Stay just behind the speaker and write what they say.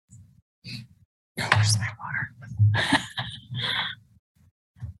Where's my water?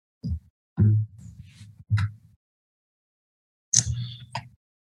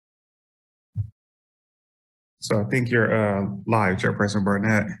 So I think you're live, Chairperson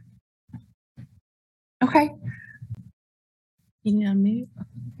Barnett. Okay. You need to unmute.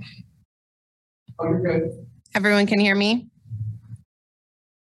 Oh, you're good. Everyone can hear me?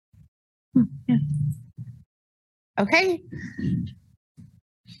 Yeah. Okay.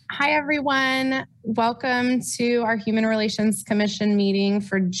 Hi, everyone. Welcome to our Human Relations Commission meeting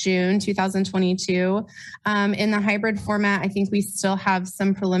for June 2022. In the hybrid format, I think we still have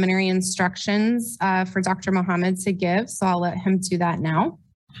some preliminary instructions for Dr. Mohammed to give, so I'll let him do that now.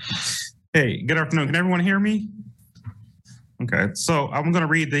 Hey, good afternoon. Can everyone hear me? Okay, so I'm going to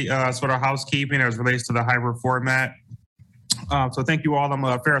read the sort of housekeeping as relates to the hybrid format. So thank you all.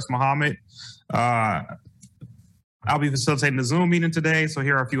 I'm Faris Mohammed. I'll be facilitating the Zoom meeting today. So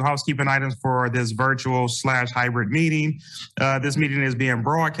here are a few housekeeping items for this virtual/hybrid meeting. This meeting is being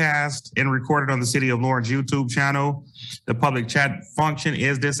broadcast and recorded on the City of Lawrence YouTube channel. The public chat function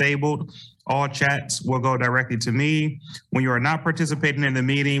is disabled. All chats will go directly to me. When you are not participating in the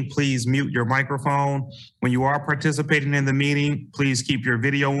meeting, please mute your microphone. When you are participating in the meeting, please keep your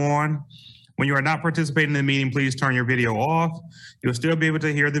video on. When you are not participating in the meeting, please turn your video off. You'll still be able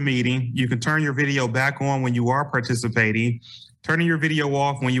to hear the meeting. You can turn your video back on when you are participating. Turning your video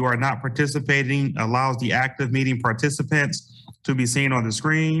off when you are not participating allows the active meeting participants to be seen on the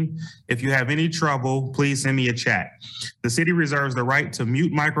screen. If you have any trouble, please send me a chat. The city reserves the right to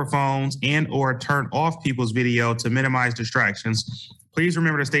mute microphones and/or turn off people's video to minimize distractions. Please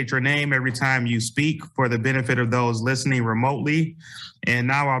remember to state your name every time you speak for the benefit of those listening remotely. And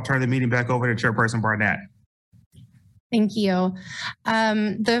now I'll turn the meeting back over to Chairperson Barnett. Thank you.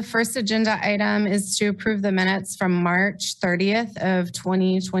 The first agenda item is to approve the minutes from March 30th of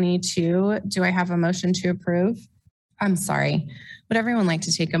 2022. Do I have a motion to approve? I'm sorry. Would everyone like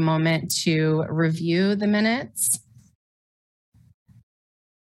to take a moment to review the minutes?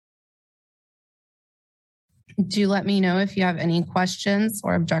 Do let me know if you have any questions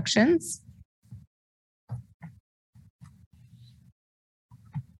or objections.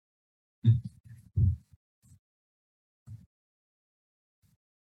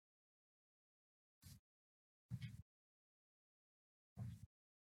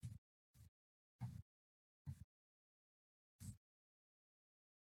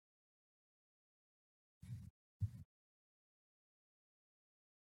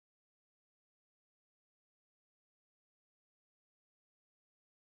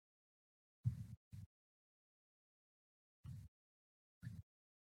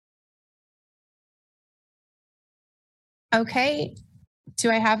 Okay, do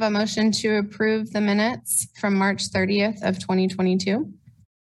I have a motion to approve the minutes from March 30th of 2022?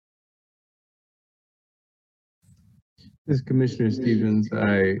 This is Commissioner Stevens.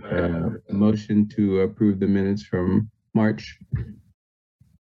 I motion to approve the minutes from March.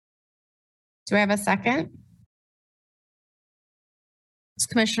 Do I have a second? It's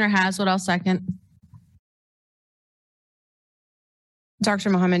Commissioner Haswood. I'll second. Dr.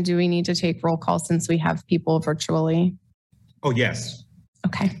 Mohammed, do we need to take roll call since we have people virtually? Oh, yes.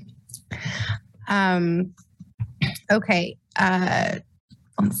 Okay. Okay.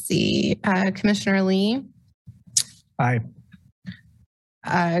 Let's see. Commissioner Lee. Aye.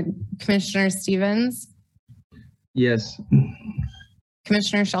 Commissioner Stevens. Yes.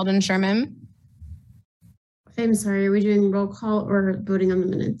 Commissioner Sheldon Sherman. I'm sorry, are we doing roll call or voting on the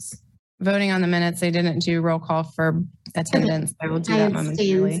minutes? Voting on the minutes. I didn't do roll call for attendance. I will do that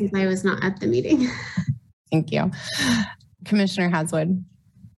momentarily. Since I was not at the meeting. Thank you. Commissioner Haswood.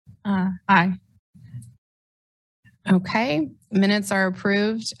 Aye. Okay, minutes are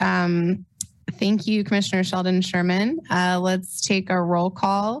approved. Thank you, Commissioner Sheldon Sherman. Let's take a roll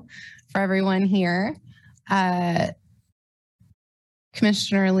call for everyone here.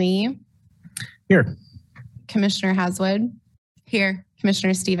 Commissioner Lee. Here. Commissioner Haswood. Here.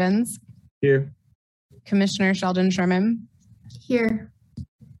 Commissioner Stevens. Here. Commissioner Sheldon Sherman. Here.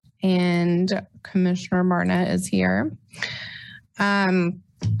 And Commissioner Barnett is here.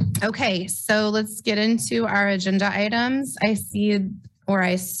 Okay, so let's get into our agenda items. I saw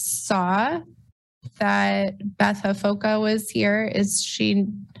that Beth Hafoka was here. Is she?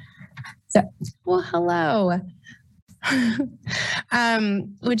 Well, hello.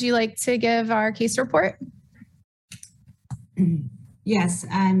 Would you like to give our case report? Yes,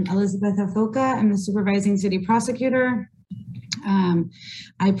 I'm Elizabeth Hafoka. I'm the supervising city prosecutor.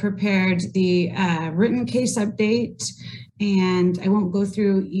 I prepared the written case update And I won't go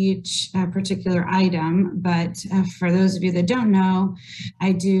through each particular item, but for those of you that don't know,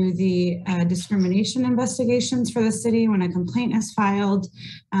 I do the discrimination investigations for the city when a complaint is filed.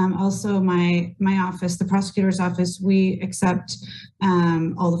 Also, my office, the prosecutor's office, we accept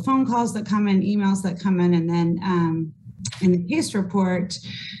all the phone calls that come in, emails that come in, and then in the case report,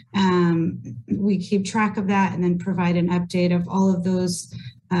 we keep track of that and then provide an update of all of those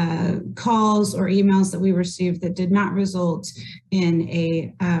calls or emails that we received that did not result in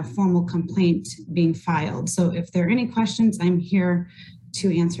a formal complaint being filed. So if there are any questions, I'm here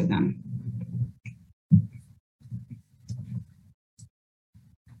to answer them.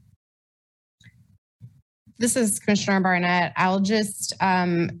 This is Commissioner Barnett. I'll just,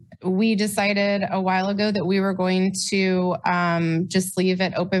 we decided a while ago that we were going to just leave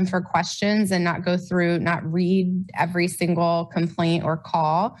it open for questions and not go through, not read every single complaint or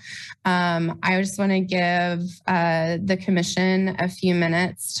call. I just want to give the commission a few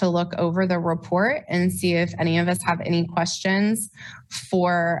minutes to look over the report and see if any of us have any questions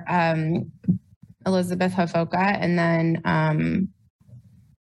for Elizabeth Hofoka, and then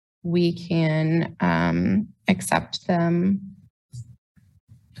we can accept them.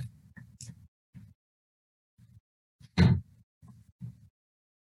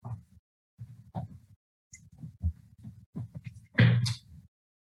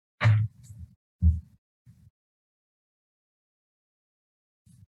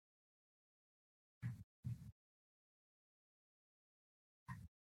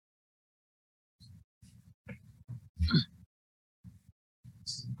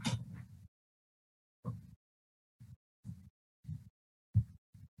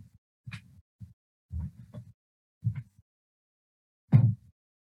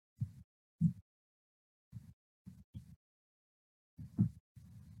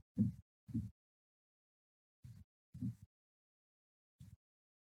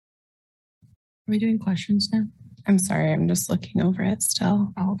 Are we doing questions now? I'm sorry, I'm just looking over it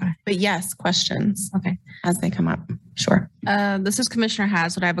still. Oh, okay. But yes, questions. Okay. As they come up. Sure. This is Commissioner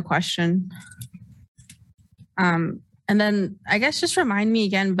Hazard. I have a question. And then I guess just remind me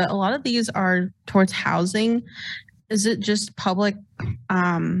again, but a lot of these are towards housing. Is it just public?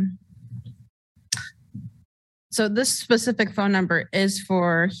 So this specific phone number is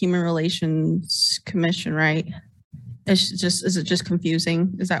for Human Relations Commission, right? Is it just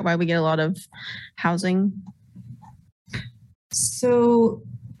confusing? Is that why we get a lot of housing? So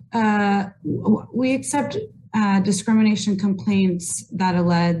we accept discrimination complaints that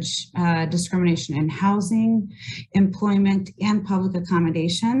allege discrimination in housing, employment, and public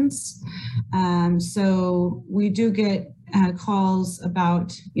accommodations. So we do get calls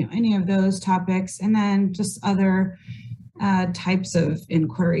about any of those topics, and then just other types of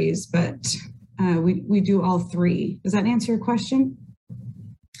inquiries. But we do all three. Does that answer your question?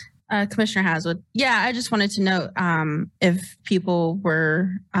 Commissioner Haswood. Yeah, I just wanted to know if people were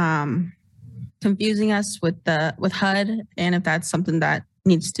confusing us with HUD, and if that's something that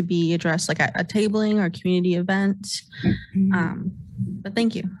needs to be addressed, like a tabling or community event. But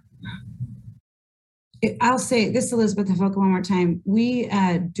thank you. I'll say this, Elizabeth Hofoka, one more time. We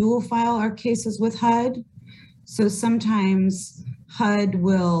dual file our cases with HUD. So sometimes HUD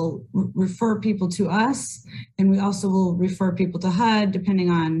will refer people to us, and we also will refer people to HUD depending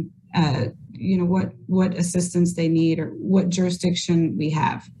on what assistance they need or what jurisdiction we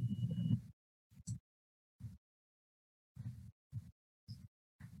have.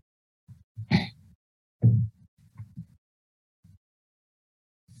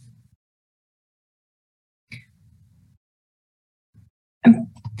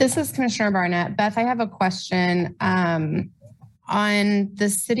 This is Commissioner Barnett. Beth, I have a question. On the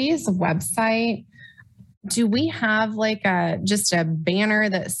city's website, do we have like just a banner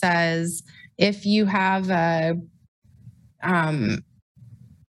that says if you have a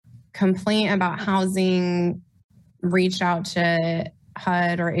complaint about housing, reach out to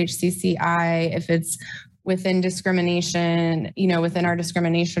HUD or HCCI? If it's within discrimination, within our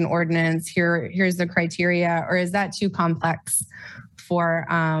discrimination ordinance, here's the criteria, or is that too complex for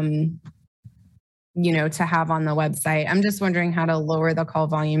to have on the website? I'm just wondering how to lower the call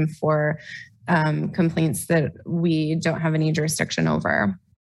volume for complaints that we don't have any jurisdiction over.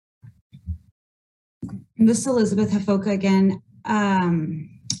 This is Elizabeth Hofoka again.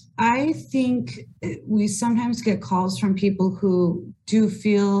 I think we sometimes get calls from people who do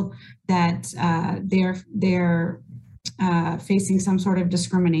feel that they're facing some sort of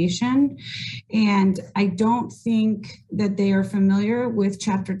discrimination. And I don't think that they are familiar with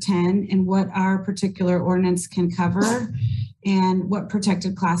Chapter 10 and what our particular ordinance can cover. and what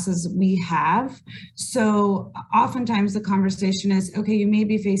protected classes we have. So oftentimes the conversation is, okay, you may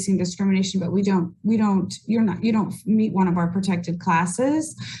be facing discrimination, but you don't meet one of our protected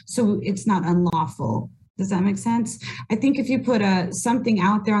classes, so it's not unlawful. Does that make sense? I think if you put something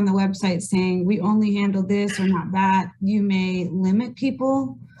out there on the website saying we only handle this or not that, you may limit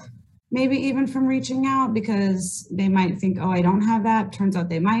people maybe even from reaching out, because they might think, oh, I don't have that. Turns out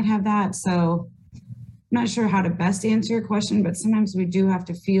they might have that. So I'm not sure how to best answer your question, but sometimes we do have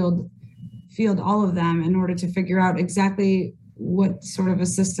to field all of them in order to figure out exactly what sort of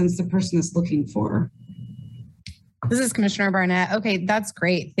assistance the person is looking for. This is Commissioner Barnett. Okay, that's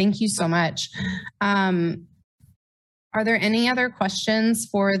great. Thank you so much. Are there any other questions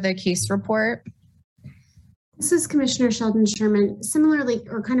for the case report? This is Commissioner Sheldon Sherman. Similarly,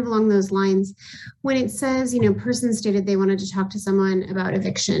 or kind of along those lines, when it says, person stated they wanted to talk to someone about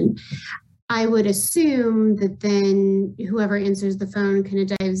eviction, I would assume that then whoever answers the phone kind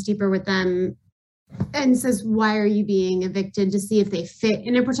of dives deeper with them and says, why are you being evicted, to see if they fit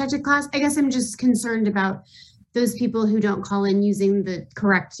in a protected class. I guess I'm just concerned about those people who don't call in using the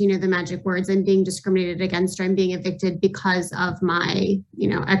correct, the magic words, I'm being discriminated against, or I'm being evicted because of my,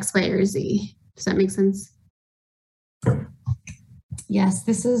 X, Y, or Z. Does that make sense? Yes,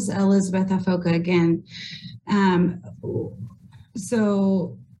 this is Elizabeth Afoka again.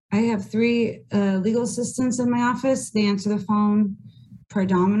 So I have 3 legal assistants in my office. They answer the phone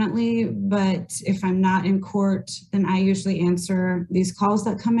predominantly, but if I'm not in court, then I usually answer these calls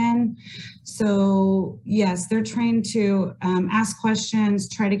that come in. So yes, they're trained to ask questions,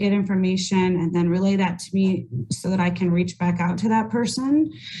 try to get information, and then relay that to me so that I can reach back out to that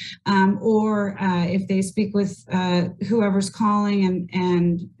person. Or if they speak with whoever's calling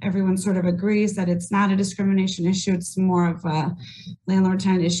and everyone sort of agrees that it's not a discrimination issue, it's more of a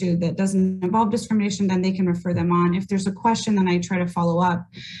landlord-tenant issue that doesn't involve discrimination, then they can refer them on. If there's a question, then I try to follow up.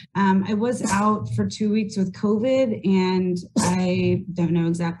 I was out for 2 weeks with COVID, and I don't know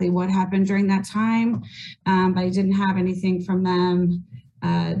exactly what happened during that time, but I didn't have anything from them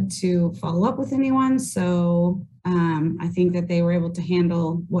to follow up with anyone. So I think that they were able to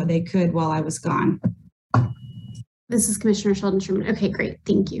handle what they could while I was gone. This is Commissioner Sheldon Sherman. Okay, great.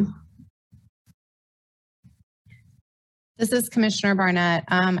 Thank you. This is Commissioner Barnett.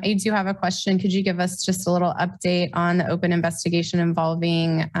 I do have a question. Could you give us just a little update on the open investigation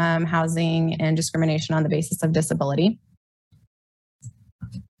involving housing and discrimination on the basis of disability?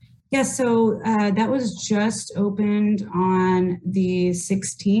 Yeah, so that was just opened on the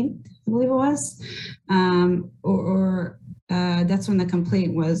 16th, I believe it was, that's when the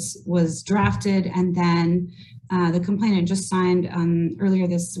complaint was drafted, and then the complainant just signed earlier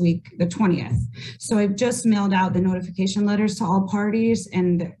this week, the 20th. So I've just mailed out the notification letters to all parties,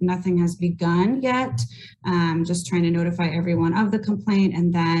 and nothing has begun yet. Just trying to notify everyone of the complaint,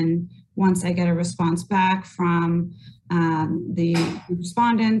 and then once I get a response back from the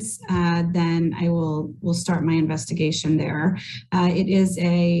respondents, then I will start my investigation there. It is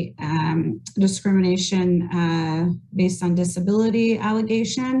a discrimination based on disability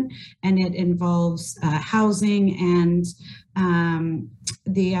allegation, and it involves housing, and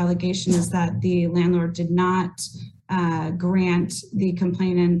the allegation is that the landlord did not grant the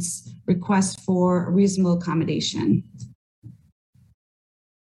complainant's request for reasonable accommodation.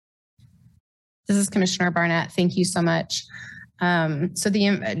 This is Commissioner Barnett. Thank you so much. So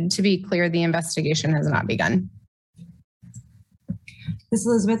to be clear, the investigation has not begun. This is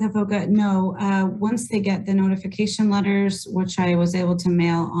Elizabeth Afoka. No, once they get the notification letters, which I was able to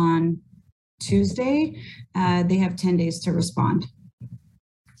mail on Tuesday, they have 10 days to respond.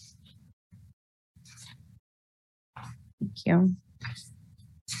 Thank you.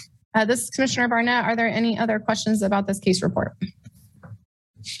 This is Commissioner Barnett. Are there any other questions about this case report?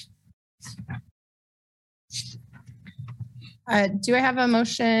 Do I have a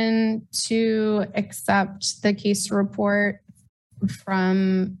motion to accept the case report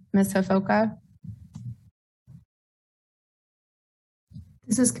from Ms. Afoka?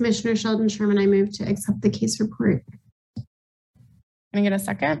 This is Commissioner Sheldon Sherman. I move to accept the case report. Can I get a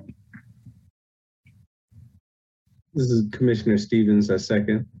second? This is Commissioner Stevens, a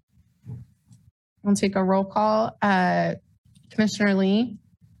second. I'll take a roll call. Commissioner Lee?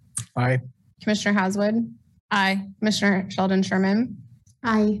 Aye. Commissioner Haswood? Aye. Commissioner Sheldon Sherman?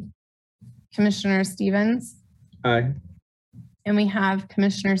 Aye. Commissioner Stevens? Aye. And we have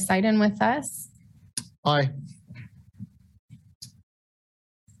Commissioner Seiden with us. Aye.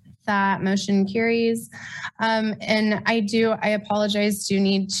 That motion carries. And I apologize, do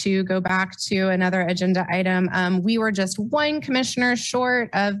need to go back to another agenda item. We were just one commissioner short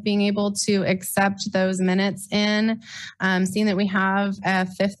of being able to accept those minutes in. Seeing that we have a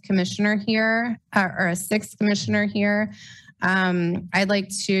fifth commissioner here, or a sixth commissioner here, I'd like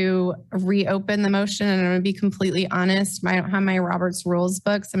to reopen the motion, and I'm going to be completely honest. I don't have my Robert's Rules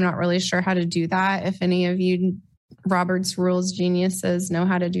books. I'm not really sure how to do that. If any of you Robert's Rules geniuses know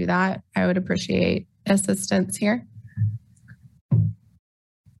how to do that, I would appreciate assistance here.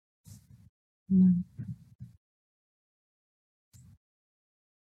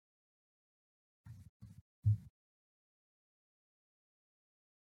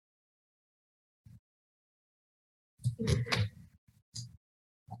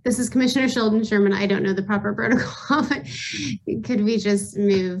 This is Commissioner Sheldon Sherman. I don't know the proper protocol, but could we just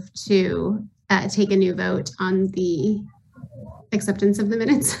move to take a new vote on the acceptance of the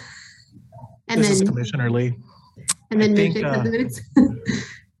minutes? And This is then Commissioner Lee. and then I move think, to accept the minutes.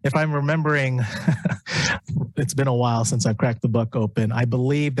 If I'm remembering, it's been a while since I've cracked the book open. I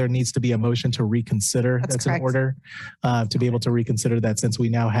believe there needs to be a motion to reconsider. That's in correct. order to be able to reconsider that, since we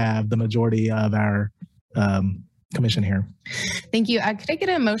now have the majority of our commission here. Thank you. Could I get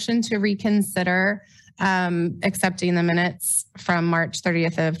a motion to reconsider accepting the minutes from March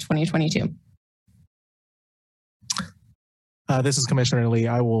 30th of 2022? This is Commissioner Lee.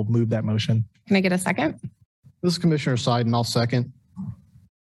 I will move that motion. Can I get a second? This is Commissioner Seiden. I'll second.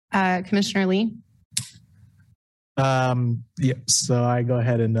 Commissioner Lee? Yeah, so I go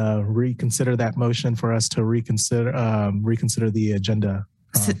ahead and reconsider that motion for us to reconsider the agenda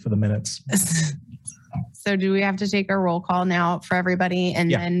for the minutes. So do we have to take a roll call now for everybody and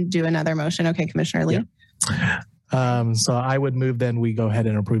then do another motion? Okay, Commissioner Lee. Yeah. So I would move then we go ahead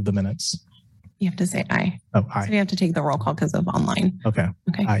and approve the minutes. You have to say aye. Oh, So aye. we have to take the roll call because of online. Okay.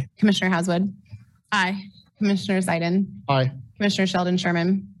 Okay. Aye. Commissioner Haswood. Aye. Commissioner Seiden. Aye. Commissioner Sheldon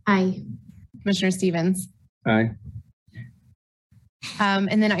Sherman. Aye. Commissioner Stevens. Aye.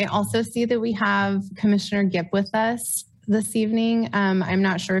 And then I also see that we have Commissioner Gipp with us this evening. I'm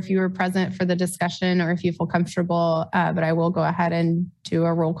not sure if you were present for the discussion or if you feel comfortable, but I will go ahead and do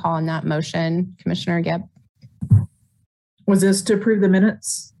a roll call on that motion. Commissioner Gipp. Was this to approve the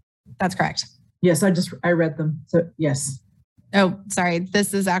minutes? That's correct. Yes, I read them. So yes. Oh, sorry.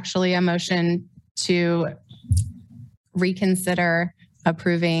 This is actually a motion to reconsider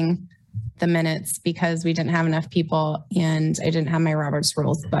approving the minutes because we didn't have enough people and I didn't have my Robert's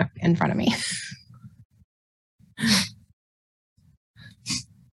Rules book in front of me.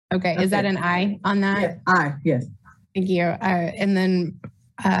 Okay, is that an aye on that? Yeah, aye, yes. Thank you. And then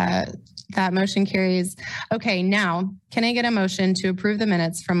that motion carries. Okay, now can I get a motion to approve the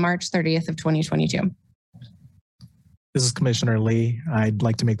minutes from March 30th of 2022? This is Commissioner Lee. I'd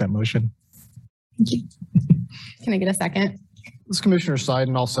like to make that motion. Thank you. Can I get a second? This is Commissioner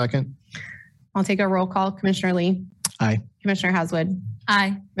Seiden. I'll second. I'll take a roll call. Commissioner Lee. Aye. Commissioner Haswood.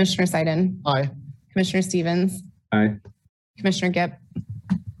 Aye. Commissioner Seiden. Aye. Commissioner Stevens. Aye. Commissioner Gipp.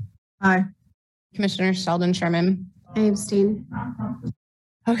 Aye. Commissioner Sheldon Sherman. I abstain.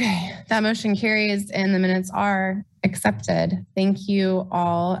 Okay, that motion carries and the minutes are accepted. Thank you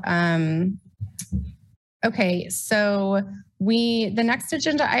all. Okay, so the next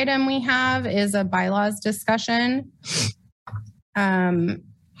agenda item we have is a bylaws discussion.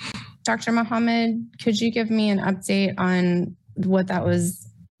 Dr. Mohammed, could you give me an update on what that was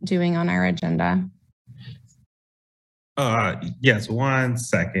doing on our agenda? Yes, 1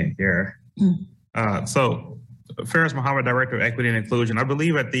 second here. So Ferris Muhammad, Director of Equity and Inclusion. I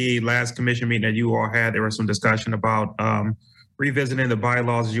believe at the last commission meeting that you all had, there was some discussion about revisiting the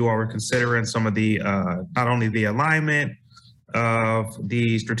bylaws you all were considering, some of the, not only the alignment of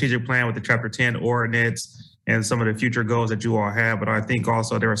the strategic plan with the Chapter 10 ordinance and some of the future goals that you all have, but I think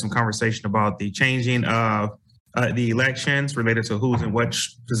also there was some conversation about the changing of the elections related to who's in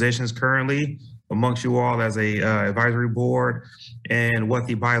which positions currently amongst you all as a advisory board, and what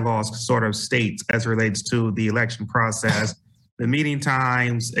the bylaws sort of states as relates to the election process, the meeting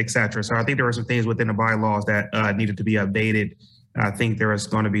times, et cetera. So I think there were some things within the bylaws that needed to be updated. I think there is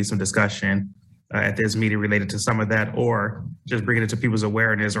going to be some discussion at this meeting related to some of that, or just bringing it to people's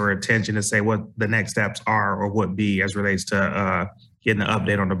awareness or attention to say what the next steps are or would be as relates to getting an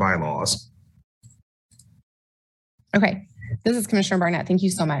update on the bylaws. Okay, this is Commissioner Barnett. Thank you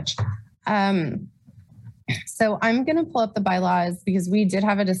so much. So I'm going to pull up the bylaws because we did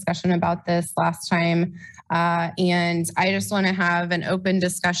have a discussion about this last time. And I just want to have an open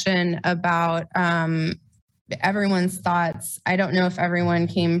discussion about everyone's thoughts. I don't know if everyone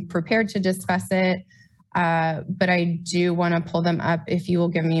came prepared to discuss it. but I do want to pull them up if you will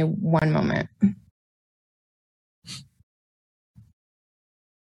give me one moment.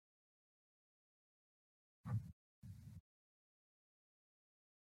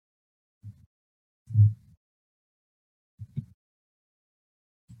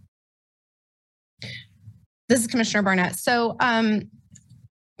 This is Commissioner Barnett. So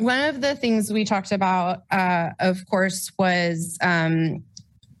one of the things we talked about, of course, was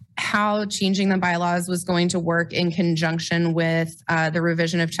how changing the bylaws was going to work in conjunction with the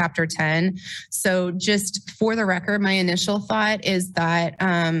revision of Chapter 10. So just for the record, my initial thought is that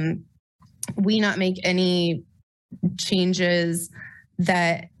we not make any changes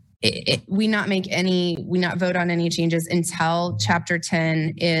that we not vote on any changes until Chapter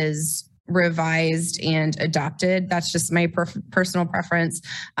 10 is revised and adopted. That's just my personal preference.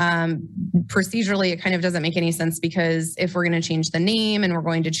 Procedurally, it kind of doesn't make any sense because if we're going to change the name and we're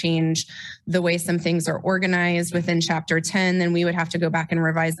going to change the way some things are organized within Chapter 10, then we would have to go back and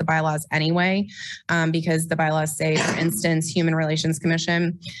revise the bylaws anyway, because the bylaws say, for instance, Human Relations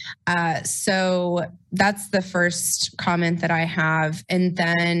Commission. So that's the first comment that I have. And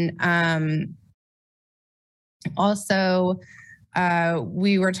then also,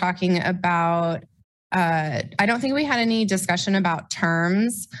 we were talking about, I don't think we had any discussion about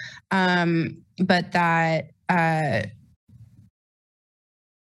terms, but that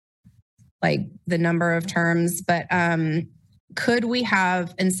like the number of terms, but could we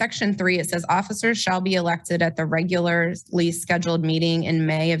have in Section 3, it says officers shall be elected at the regularly scheduled meeting in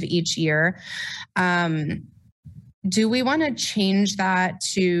May of each year. Do we want to change that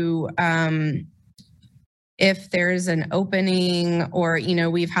to if there's an opening or,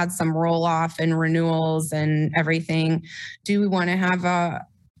 we've had some roll off and renewals and everything, do we want to have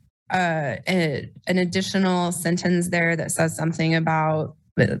an additional sentence there that says something about,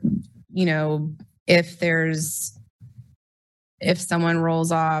 if someone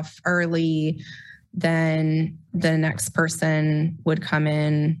rolls off early, then the next person would come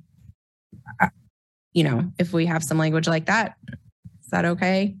in, if we have some language like that, is that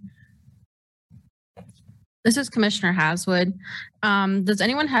okay? This is Commissioner Haswood. Does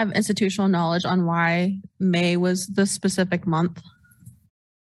anyone have institutional knowledge on why May was the specific month?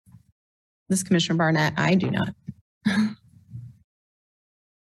 This is Commissioner Barnett. I do not.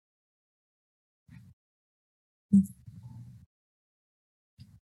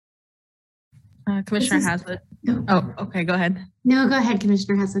 Commissioner Haswood. No. Oh, okay, go ahead. No, go ahead,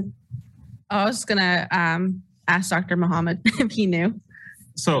 Commissioner Haswood. I was going to ask Dr. Muhammad if he knew.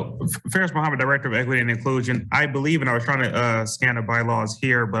 So Faris Muhammad, Director of Equity and Inclusion, I believe, and I was trying to scan the bylaws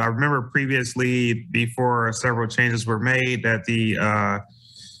here, but I remember previously, before several changes were made, that the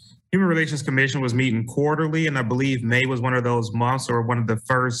Human Relations Commission was meeting quarterly, and I believe May was one of those months or one of the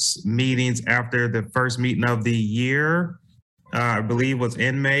first meetings after the first meeting of the year. I believe was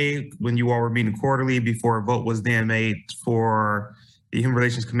in May when you all were meeting quarterly before a vote was then made for the Human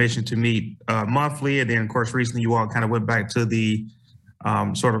Relations Commission to meet monthly. And then, of course, recently you all kind of went back to the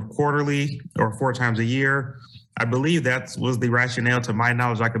sort of quarterly or 4 times a year. I believe that was the rationale. To my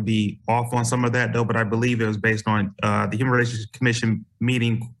knowledge, I could be off on some of that though, but I believe it was based on the Human Relations Commission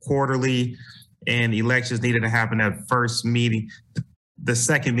meeting quarterly and elections needed to happen at first meeting, the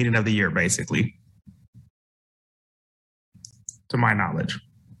second meeting of the year, basically, to my knowledge.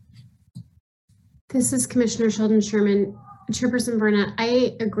 This is Commissioner Sheldon Sherman. Chairperson Barnett,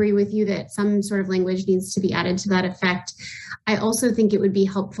 I agree with you that some sort of language needs to be added to that effect. I also think it would be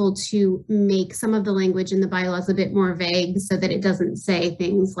helpful to make some of the language in the bylaws a bit more vague so that it doesn't say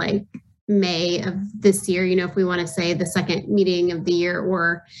things like May of this year, if we want to say the second meeting of the year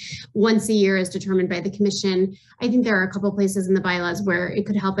or once a year as determined by the commission. I think there are a couple places in the bylaws where it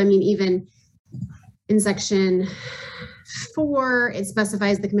could help. I mean, even in Section 4, it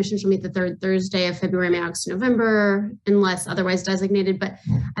specifies the commission shall meet the third Thursday of February, May, August, November, unless otherwise designated. But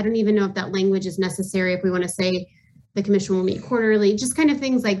I don't even know if that language is necessary if we want to say the commission will meet quarterly, just kind of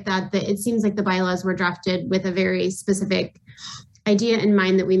things like that, that it seems like the bylaws were drafted with a very specific idea in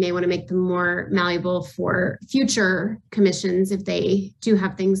mind that we may want to make them more malleable for future commissions if they do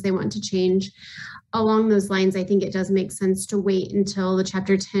have things they want to change. Along those lines, I think it does make sense to wait until the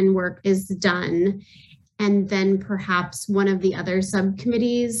Chapter 10 work is done. And then perhaps one of the other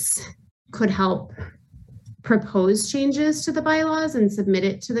subcommittees could help propose changes to the bylaws and submit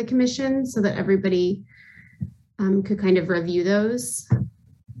it to the commission so that everybody could kind of review those.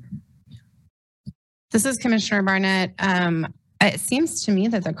 This is Commissioner Barnett. It seems to me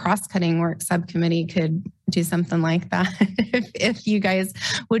that the cross-cutting work subcommittee could do something like that if you guys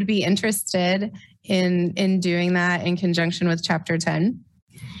would be interested in doing that in conjunction with Chapter 10.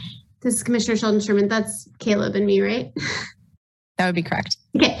 This is Commissioner Sheldon Sherman. That's Caleb and me, right? That would be correct.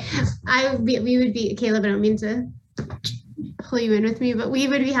 Okay. We would be, Caleb, I don't mean to pull you in with me, but we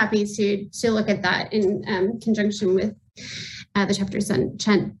would be happy to look at that in conjunction with the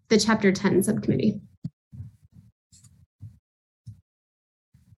Chapter 10 subcommittee.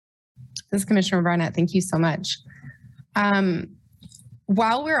 This is Commissioner Barnett. Thank you so much.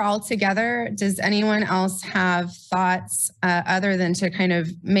 While we're all together, does anyone else have thoughts other than to kind of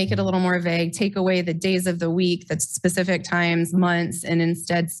make it a little more vague, take away the days of the week, the specific times, months, and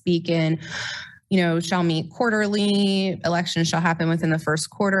instead speak in, shall meet quarterly, elections shall happen within the first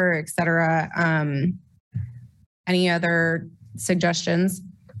quarter, et cetera. Any other suggestions?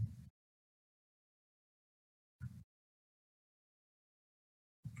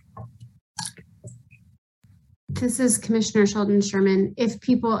 This is Commissioner Sheldon Sherman.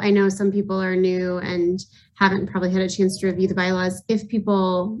 I know some people are new and haven't probably had a chance to review the bylaws. If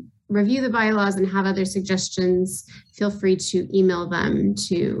people review the bylaws and have other suggestions, feel free to email them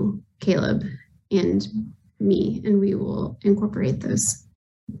to Caleb and me, and we will incorporate those.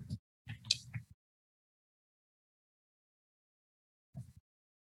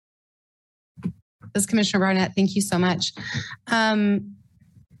 This is Commissioner Barnett. Thank you so much.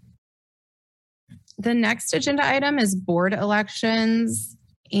 The next agenda item is board elections,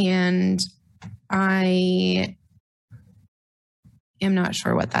 and I am not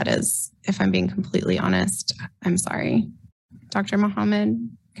sure what that is, if I'm being completely honest. I'm sorry. Dr.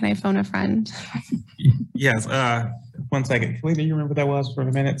 Mohammed, can I phone a friend? Yes, 1 second. Kelly, do you remember what that was for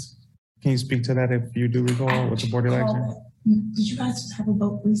the minutes? Can you speak to that if you do recall with the board election? Did you guys just have a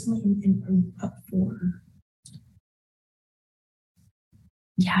vote recently in up for?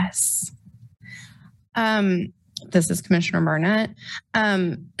 Yes. This is Commissioner Barnett.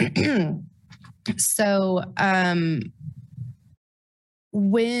 When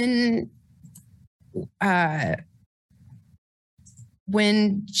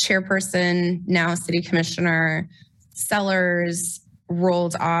Chairperson, now City Commissioner Sellers,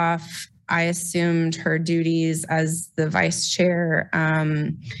 rolled off, I assumed her duties as the Vice Chair,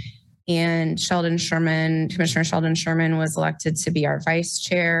 and Commissioner Sheldon Sherman was elected to be our Vice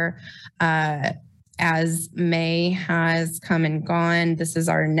Chair. As May has come and gone, this is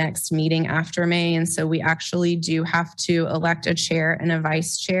our next meeting after May, and so we actually do have to elect a chair and a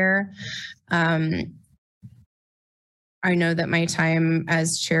vice chair. I know that my time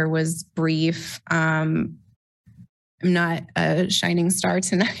as chair was brief. I'm not a shining star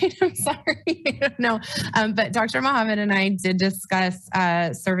tonight. I'm sorry. No, but Dr. Mohammed and I did discuss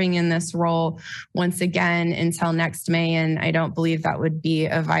serving in this role once again until next May, and I don't believe that would be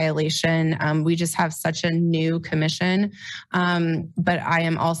a violation. We just have such a new commission, but I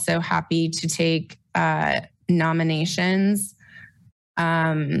am also happy to take nominations.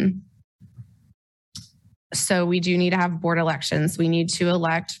 So we do need to have board elections. We need to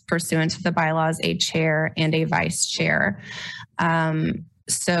elect, pursuant to the bylaws, a chair and a vice chair.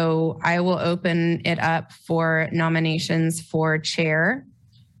 So I will open it up for nominations for chair.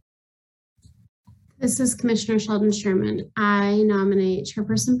 This is Commissioner Sheldon Sherman. I nominate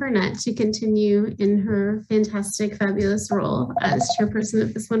Chairperson Burnett to continue in her fantastic, fabulous role as chairperson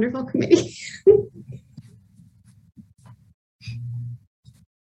of this wonderful committee.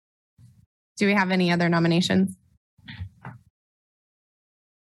 Do we have any other nominations?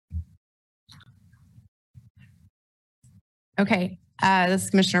 Okay, this is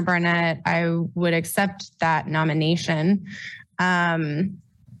Commissioner Barnett. I would accept that nomination. And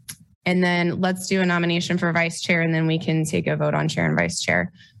then let's do a nomination for vice chair, and then we can take a vote on chair and vice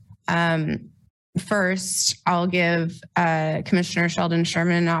chair. First, I'll give Commissioner Sheldon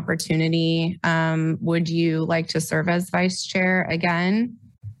Sherman an opportunity. Would you like to serve as vice chair again?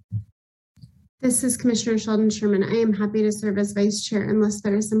 This is Commissioner Sheldon Sherman. I am happy to serve as vice chair unless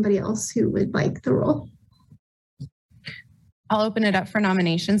there is somebody else who would like the role. I'll open it up for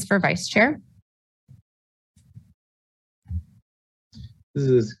nominations for vice chair. This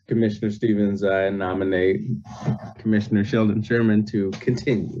is Commissioner Stevens. I nominate Commissioner Sheldon Sherman to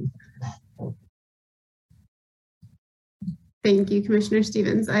continue. Thank you, Commissioner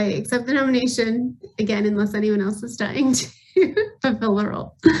Stevens. I accept the nomination again, unless anyone else is dying to fulfill the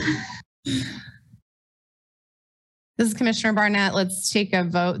role. This is Commissioner Barnett. Let's take a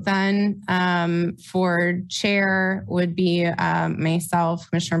vote then. For chair would be myself,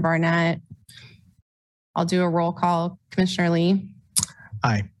 Commissioner Barnett. I'll do a roll call. Commissioner Lee.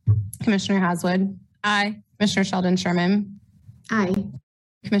 Aye. Commissioner Haswood. Aye. Commissioner Sheldon Sherman. Aye.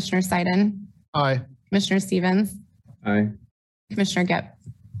 Commissioner Seiden. Aye. Commissioner Stevens. Aye. Commissioner Gipp.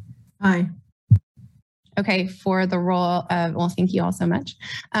 Aye. Okay, for the role of, well, thank you all so much.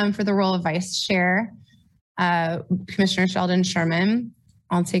 For the role of Vice Chair, Commissioner Sheldon Sherman.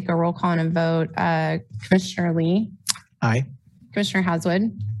 I'll take a roll call and a vote. Commissioner Lee. Aye. Commissioner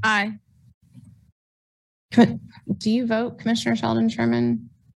Haswood. Aye. Do you vote, Commissioner Sheldon Sherman?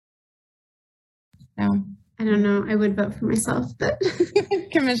 No. I don't know. I would vote for myself, but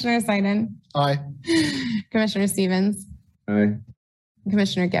Commissioner Seiden. Aye. Commissioner Stevens. Aye.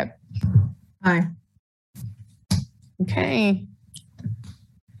 Commissioner Gipp. Aye. Okay.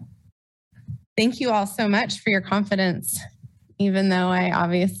 Thank you all so much for your confidence, even though I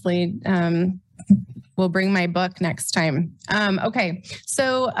obviously will bring my book next time. Okay,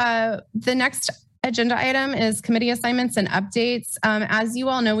 so the next agenda item is committee assignments and updates. As you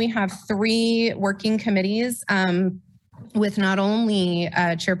all know, we have 3 working committees with not only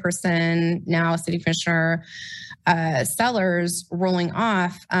Chairperson, now City Commissioner Sellers rolling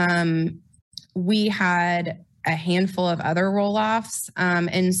off. We had a handful of other roll-offs.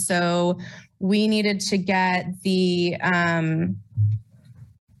 And so we needed to get the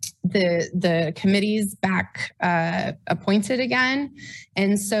committees back appointed again.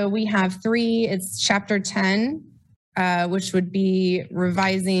 And so we have 3, it's Chapter 10, which would be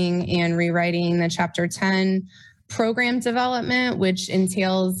revising and rewriting the Chapter 10 program development, which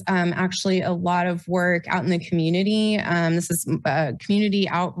entails actually a lot of work out in the community. This is a community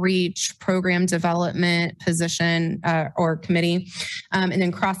outreach program development position or committee. And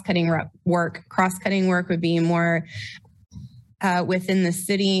then cross-cutting work. Cross-cutting work would be more within the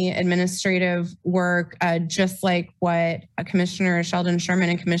city administrative work, just like what Commissioner Sheldon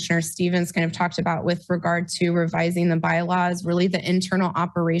Sherman and Commissioner Stevens kind of talked about with regard to revising the bylaws, really the internal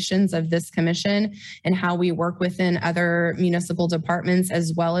operations of this commission and how we work within other municipal departments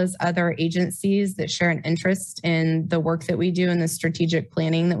as well as other agencies that share an interest in the work that we do and the strategic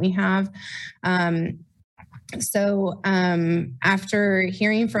planning that we have. So after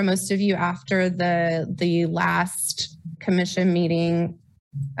hearing from most of you after the last commission meeting,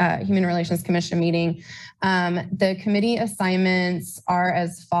 Human Relations Commission meeting, the committee assignments are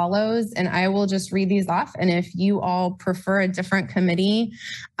as follows, and I will just read these off. And if you all prefer a different committee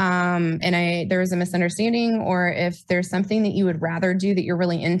and there is a misunderstanding, or if there's something that you would rather do that you're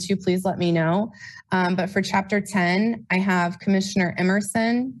really into, please let me know. But for Chapter 10, I have Commissioner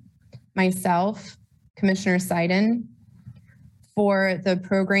Emerson, myself, Commissioner Seiden. For the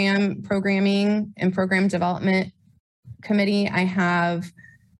programming and program development committee, I have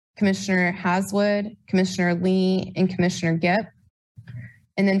Commissioner Haswood, Commissioner Lee, and Commissioner Gipp.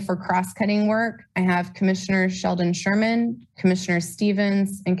 And then for cross-cutting work, I have Commissioner Sheldon Sherman, Commissioner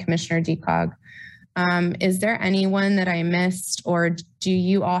Stevens, and Commissioner Decog. Is there anyone that I missed, or do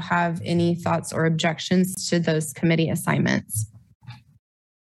you all have any thoughts or objections to those committee assignments?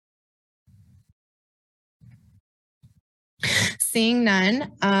 Seeing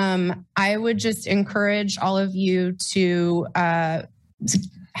none, I would just encourage all of you to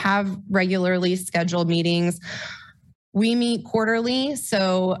have regularly scheduled meetings. We meet quarterly,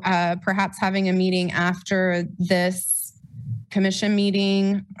 so perhaps having a meeting after this commission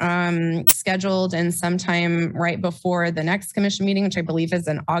meeting scheduled and sometime right before the next commission meeting, which I believe is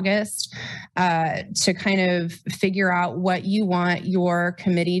in August, to kind of figure out what you want your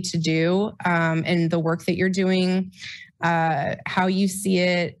committee to do and the work that you're doing, how you see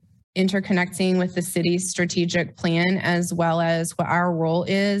it interconnecting with the city's strategic plan, as well as what our role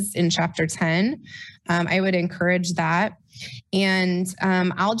is in Chapter 10. I would encourage that. And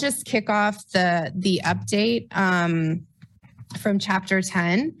I'll just kick off the update from Chapter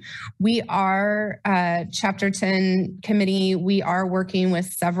 10. We are, Chapter 10 committee, we are working with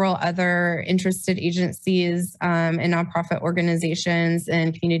several other interested agencies and nonprofit organizations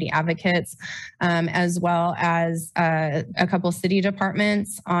and community advocates, as well as a couple city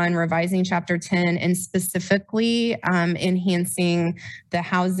departments on revising Chapter 10 and specifically enhancing the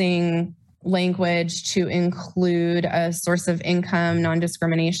housing language to include a source of income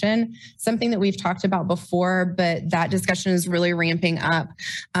non-discrimination, something that we've talked about before, but that discussion is really ramping up.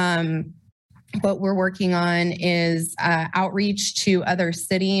 What we're working on is outreach to other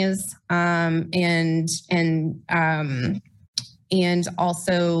cities and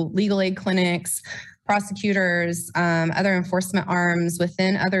also legal aid clinics, prosecutors, other enforcement arms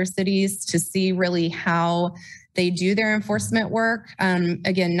within other cities to see really how they do their enforcement work.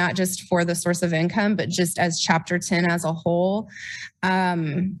 Again, not just for the source of income, but just as Chapter 10 as a whole.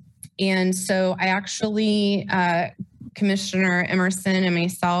 And so I actually, Commissioner Emerson and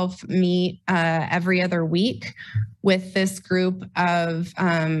myself meet every other week with this group of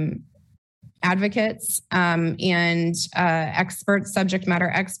advocates and experts, subject matter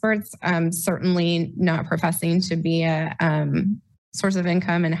experts, certainly not professing to be a source of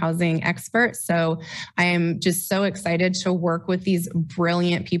income and housing expert. So I am just so excited to work with these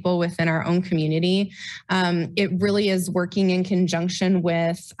brilliant people within our own community. It really is working in conjunction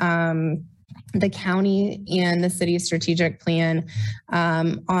with the county and the city's strategic plan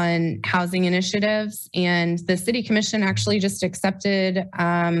on housing initiatives. And the city commission actually just accepted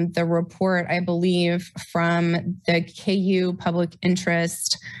the report, I believe, from the KU Public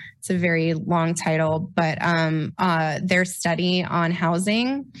Interest. It's a very long title, but their study on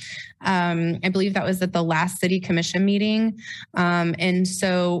housing. I believe that was at the last city commission meeting. And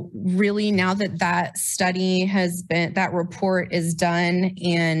so really now that that study has been, that report is done,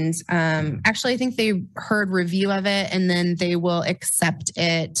 and actually I think they heard review of it and then they will accept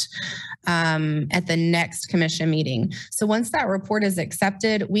it at the next commission meeting. So once that report is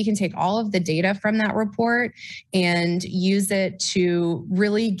accepted, we can take all of the data from that report and use it to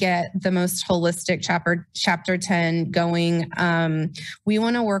really get the most holistic chapter 10 going. We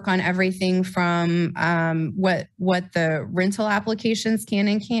want to work on everything from what the rental applications can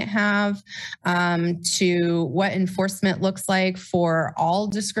and can't have, to what enforcement looks like for all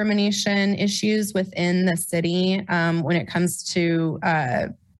discrimination issues within the city when it comes to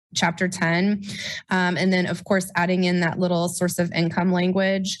Chapter 10. And then, of course, adding in that little source of income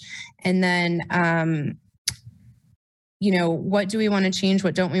language. And then, what do we want to change?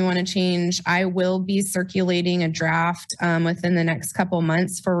 What don't we want to change? I will be circulating a draft within the next couple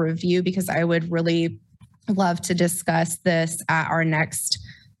months for review, because I would really love to discuss this at our next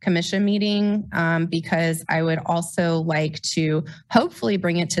commission meeting, because I would also like to hopefully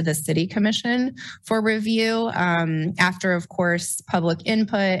bring it to the city commission for review after, of course, public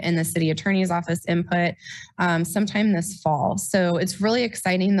input and the city attorney's office input sometime this fall. So it's really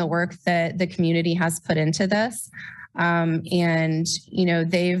exciting, the work that the community has put into this. And,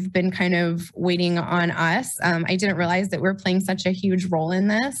 they've been kind of waiting on us. I didn't realize that we're playing such a huge role in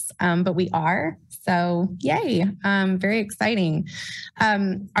this, but we are. So yay, very exciting.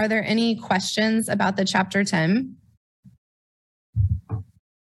 Are there any questions about the Chapter 10?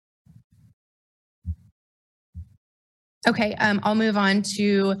 Okay, I'll move on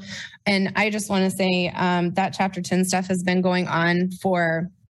to, and I just want to say that Chapter 10 stuff has been going on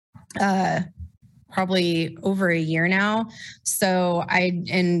for probably over a year now. So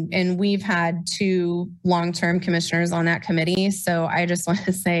and we've had 2 long-term commissioners on that committee. So I just want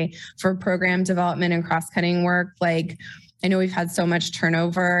to say, for program development and cross-cutting work, like, I know we've had so much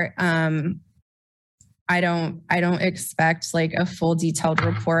turnover. I don't expect like a full detailed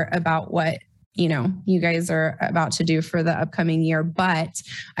report about what you guys are about to do for the upcoming year, but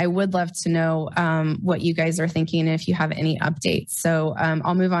I would love to know what you guys are thinking, if you have any updates. So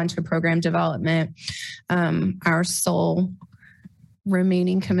I'll move on to program development. Our sole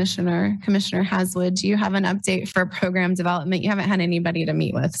remaining commissioner, Commissioner Haswood, do you have an update for program development? You haven't had anybody to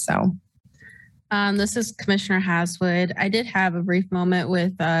meet with, so. This is Commissioner Haswood. I did have a brief moment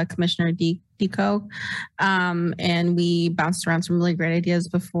with Commissioner Deco, and we bounced around some really great ideas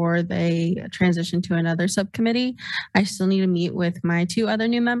before they transitioned to another subcommittee. I still need to meet with my 2 other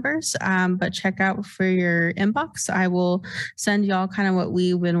new members, but check out for your inbox. I will send y'all kind of what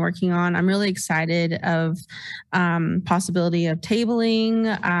we've been working on. I'm really excited of possibility of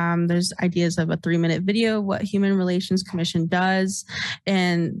tabling. There's ideas of a 3-minute video, what Human Relations Commission does,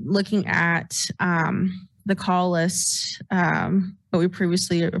 and looking at the call list what we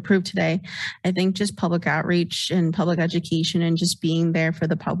previously approved today. I think just public outreach and public education and just being there for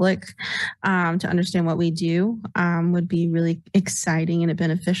the public to understand what we do would be really exciting and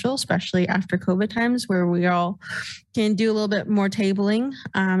beneficial, especially after COVID times, where we all can do a little bit more tabling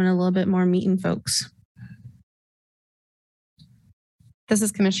and a little bit more meeting folks. This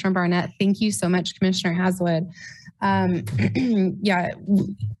is Commissioner Barnett. Thank you so much, Commissioner Haswood. Yeah,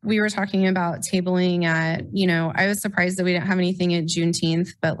 we were talking about tabling at, I was surprised that we didn't have anything at Juneteenth,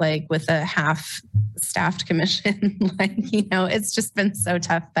 but like with a half staffed commission, it's just been so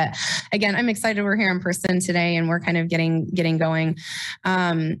tough. But again, I'm excited we're here in person today and we're kind of getting going.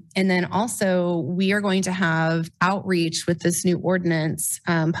 And then also we are going to have outreach with this new ordinance,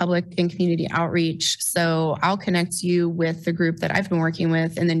 public and community outreach. So I'll connect you with the group that I've been working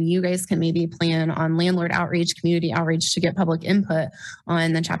with, and then you guys can maybe plan on landlord outreach, community outreach to get public input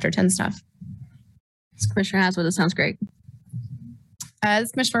on the Chapter 10 stuff. Commissioner Haswood, that sounds great.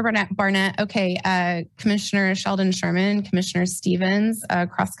 As Commissioner Barnett, okay. Commissioner Sheldon Sherman, Commissioner Stevens,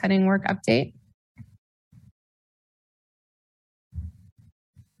 cross-cutting work update.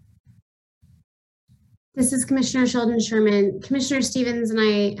 This is Commissioner Sheldon Sherman. Commissioner Stevens and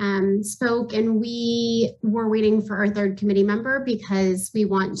I spoke, and we were waiting for our third committee member because we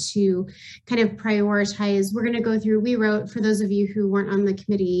want to kind of prioritize. We're going to go through, we wrote, for those of you who weren't on the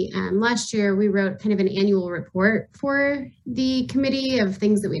committee last year, we wrote kind of an annual report for the committee of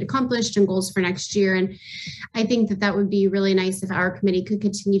things that we'd accomplished and goals for next year. And I think that that would be really nice if our committee could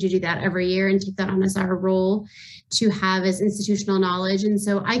continue to do that every year and take that on as our role to have as institutional knowledge. And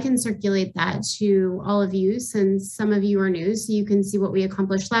so I can circulate that to all of you, since some of you are new, so you can see what we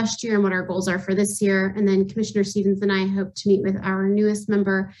accomplished last year and what our goals are for this year. And then Commissioner Stevens and I hope to meet with our newest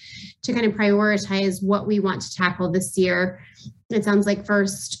member to kind of prioritize what we want to tackle this year. It sounds like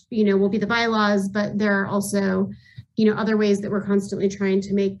first, will be the bylaws, but there are also, other ways that we're constantly trying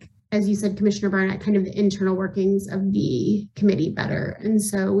to make, as you said, Commissioner Barnett, kind of the internal workings of the committee better. And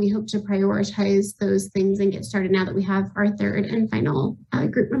so we hope to prioritize those things and get started now that we have our third and final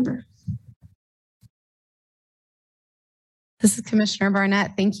group member. This is Commissioner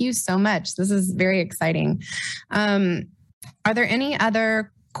Barnett. Thank you so much. This is very exciting. Are there any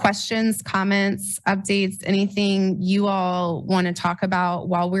other questions, comments, updates, anything you all want to talk about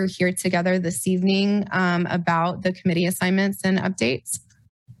while we're here together this evening about the committee assignments and updates?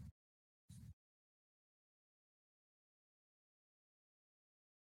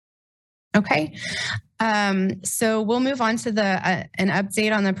 Okay, so we'll move on to an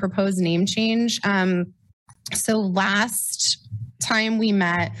update on the proposed name change. So last time we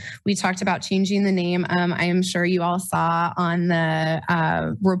met, we talked about changing the name. I am sure you all saw on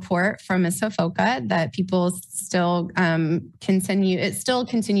the report from Ms. Hofoka that people still it still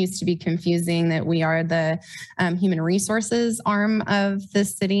continues to be confusing that we are the human resources arm of the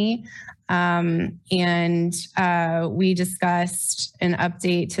city. And we discussed an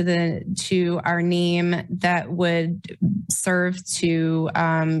update to our name that would serve to,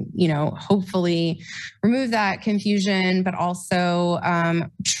 hopefully remove that confusion, but also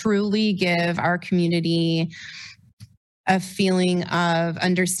truly give our community a feeling of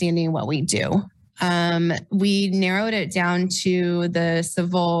understanding what we do. We narrowed it down to the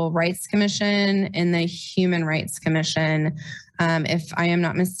Civil Rights Commission and the Human Rights Commission, if I am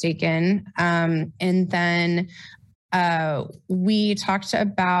not mistaken. And then we talked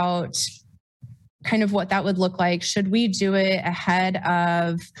about kind of what that would look like. Should we do it ahead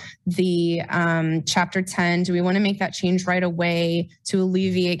of the Chapter 10? Do we want to make that change right away to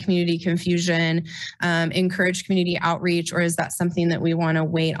alleviate community confusion, encourage community outreach, or is that something that we want to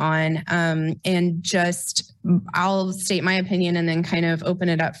wait on? And just, I'll state my opinion and then kind of open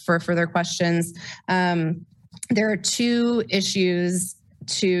it up for further questions. There are two issues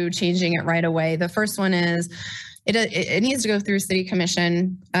to changing it right away. The first one is it needs to go through City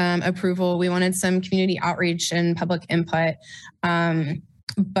Commission approval. We wanted some community outreach and public input,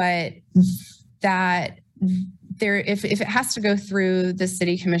 but that if it has to go through the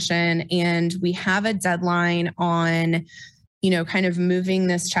City Commission and we have a deadline on, kind of moving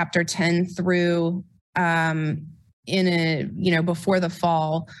this Chapter 10 through before the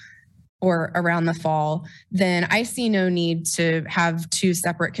fall, or around the fall, then I see no need to have two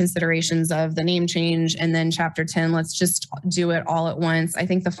separate considerations of the name change and then Chapter 10. Let's just do it all at once. I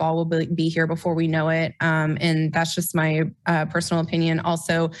think the fall will be here before we know it. And that's just my personal opinion.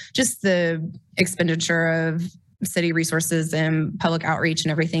 Also, just the expenditure of city resources and public outreach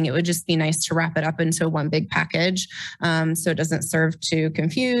and everything, it would just be nice to wrap it up into one big package, so it doesn't serve to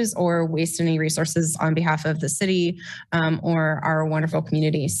confuse or waste any resources on behalf of the city or our wonderful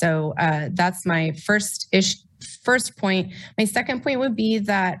community. So that's my first point. My second point would be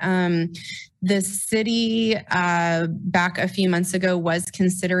that the city back a few months ago was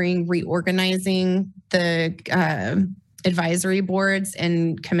considering reorganizing the advisory boards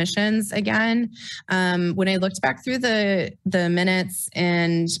and commissions again. When I looked back through the minutes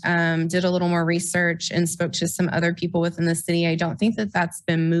and did a little more research and spoke to some other people within the city, I don't think that that's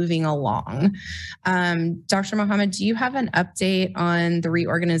been moving along. Dr. Mohammed, do you have an update on the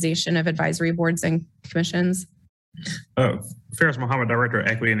reorganization of advisory boards and commissions? Ferris Mohammed, Director of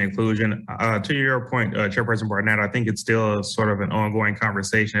Equity and Inclusion. To your point, Chairperson Barnett, I think it's still sort of an ongoing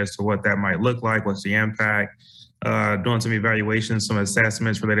conversation as to what that might look like, what's the impact. Doing some evaluations, some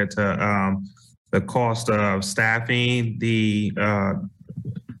assessments related to the cost of staffing, the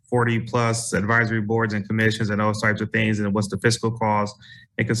 40 plus advisory boards and commissions and those types of things, and what's the fiscal cost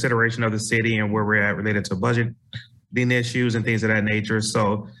in consideration of the city and where we're at related to budgeting issues and things of that nature.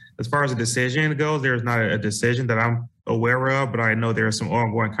 So as far as a decision goes, there's not a decision that I'm aware of, but I know there's some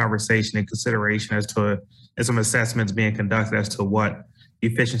ongoing conversation and consideration as to, and some assessments being conducted as to what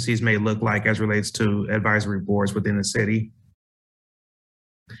efficiencies may look like as relates to advisory boards within the city.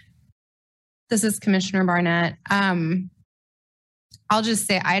 This is Commissioner Barnett. I'll just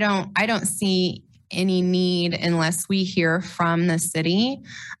say I don't see any need unless we hear from the city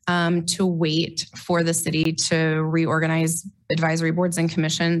to wait for the city to reorganize advisory boards and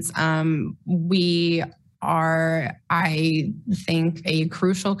commissions. We are, I think, a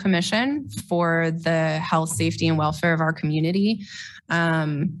crucial commission for the health, safety, and welfare of our community.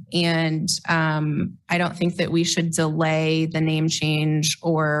 I don't think that we should delay the name change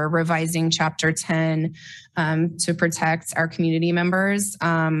or revising Chapter 10 to protect our community members.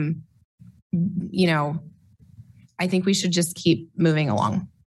 You know, I think we should just keep moving along.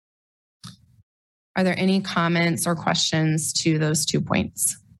 Are there any comments or questions to those 2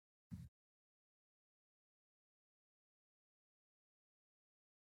 points?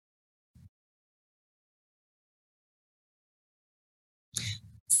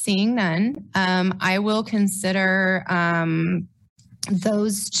 Seeing none, I will consider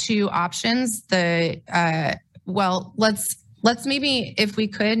those 2 options. Let's maybe, if we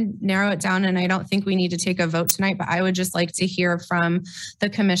could, narrow it down, and I don't think we need to take a vote tonight, but I would just like to hear from the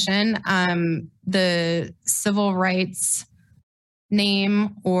commission, the civil rights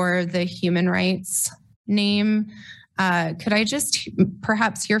name or the human rights name. Could I just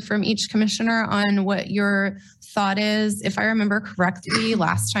perhaps hear from each commissioner on what your thought is? If I remember correctly,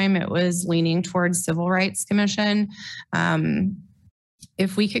 last time it was leaning towards Civil Rights Commission.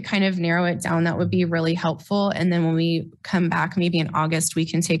 If we could kind of narrow it down, that would be really helpful. And then when we come back, maybe in August, we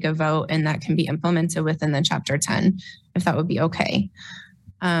can take a vote and that can be implemented within the Chapter 10, if that would be okay.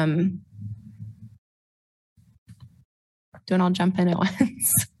 Don't all jump in at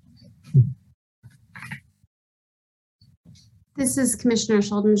once. This is Commissioner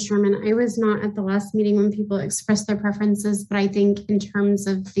Sheldon Sherman. I was not at the last meeting when people expressed their preferences, but I think in terms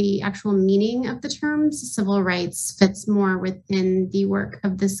of the actual meaning of the terms, civil rights fits more within the work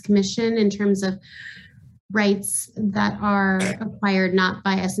of this commission in terms of rights that are acquired not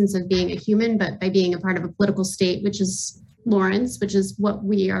by essence of being a human, but by being a part of a political state, which is Lawrence, which is what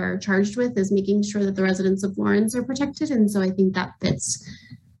we are charged with, is making sure that the residents of Lawrence are protected. And so I think that fits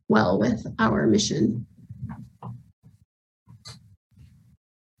well with our mission.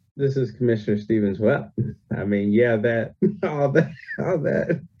 This is Commissioner Stevens. Well, I mean, yeah, all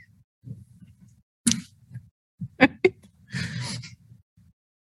that.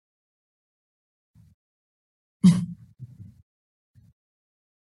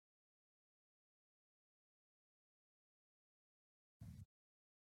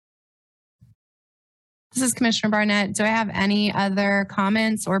 This is Commissioner Barnett. Do I have any other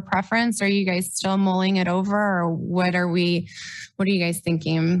comments or preference? Are you guys still mulling it over, or what are you guys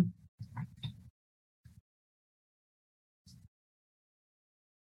thinking?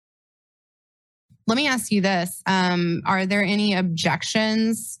 Let me ask you this. Are there any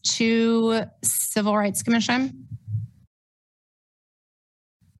objections to Civil Rights Commission?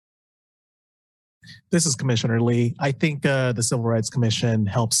 This is Commissioner Lee. I think the Civil Rights Commission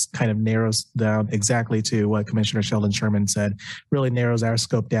helps kind of narrows down exactly to what Commissioner Sheldon Sherman said, really narrows our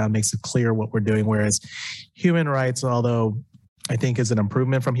scope down, makes it clear what we're doing. Whereas human rights, although I think is an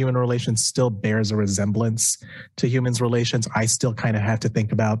improvement from human relations, still bears a resemblance to human relations. I still kind of have to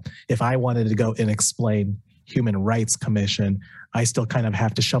think about, if I wanted to go and explain Human Rights Commission, I still kind of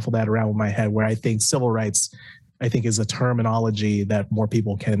have to shuffle that around with my head, where I think civil rights, I think, is a terminology that more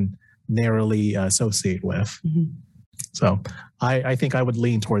people can narrowly associate with. Mm-hmm. So I think I would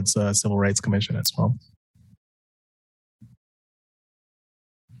lean towards Civil Rights Commission as well.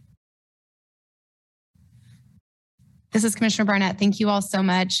 This is Commissioner Barnett. Thank you all so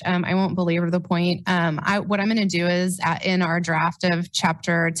much. I won't belabor the point. What I'm going to do is in our draft of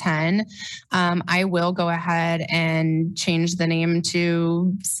Chapter 10, I will go ahead and change the name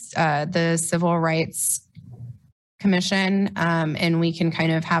to the Civil Rights Commission, and we can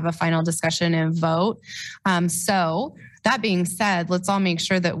kind of have a final discussion and vote. So that being said, let's all make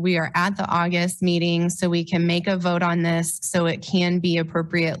sure that we are at the August meeting so we can make a vote on this so it can be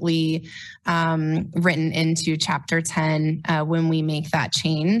appropriately written into Chapter 10 when we make that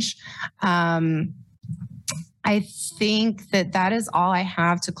change. I think that is all I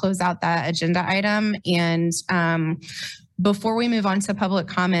have to close out that agenda item. And before we move on to public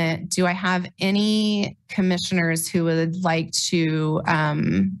comment, do I have any commissioners who would like to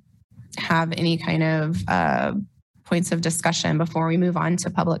have any kind of points of discussion before we move on to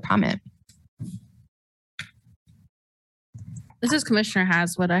public comment? This is Commissioner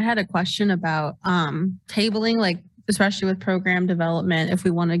Haswood. I had a question about tabling, like especially with program development. If we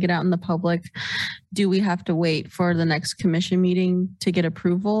want to get out in the public, do we have to wait for the next commission meeting to get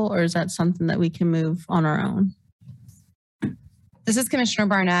approval, or is that something that we can move on our own? This is Commissioner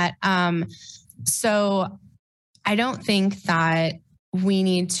Barnett. So I don't think that we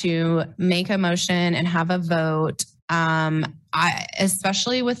need to make a motion and have a vote,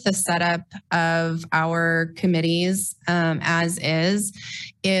 especially with the setup of our committees as is.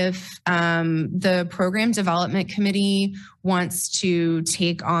 If the Program Development Committee wants to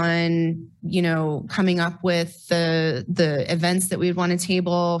take on, coming up with the events that we'd want to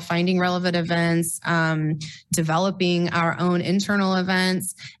table, finding relevant events, developing our own internal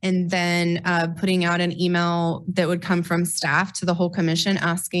events, and then putting out an email that would come from staff to the whole commission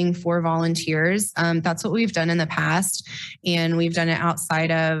asking for volunteers. That's what we've done in the past, and we've done it outside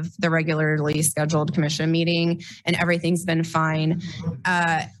of the regularly scheduled commission meeting, and everything's been fine.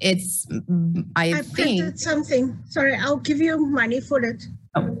 I think printed something. Sorry, I'll give you money for it.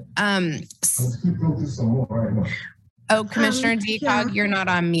 Commissioner Decog, yeah. You're not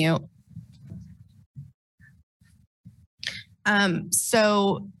on mute.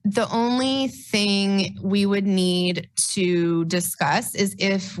 So the only thing we would need to discuss is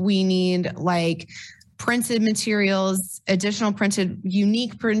if we need printed materials, additional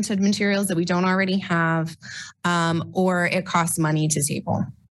unique printed materials that we don't already have, or it costs money to table,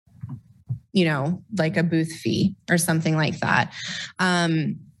 like a booth fee or something like that.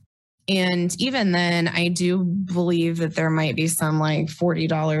 And even then, I do believe that there might be some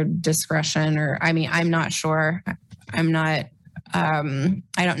 $40 discretion, I'm not sure. I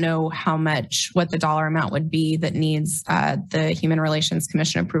don't know what the dollar amount would be that needs the Human Relations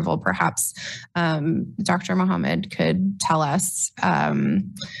Commission approval. Perhaps Dr. Mohammed could tell us. I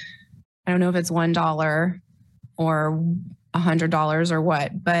don't know if it's $1 or $100 or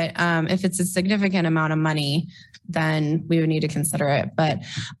what, but if it's a significant amount of money, then we would need to consider it. But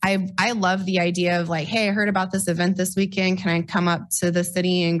I love the idea of hey, I heard about this event this weekend. Can I come up to the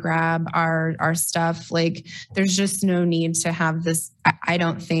city and grab our stuff? There's just no need to have this, I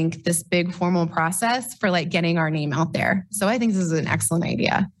don't think, this big formal process for getting our name out there. So I think this is an excellent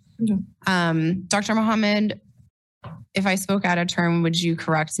idea. Dr. Mohammed, if I spoke out of term, would you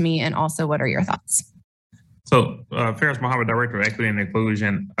correct me? And also, what are your thoughts? So, Faris Mohammed, Director of Equity and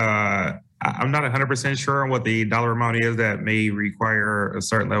Inclusion. I'm not 100% sure on what the dollar amount is that may require a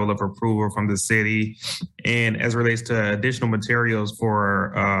certain level of approval from the city. And as it relates to additional materials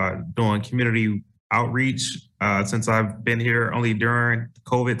for doing community outreach, since I've been here only during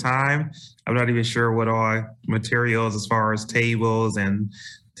COVID time, I'm not even sure what all materials as far as tables and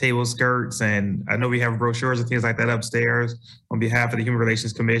table skirts. And I know we have brochures and things like that upstairs on behalf of the Human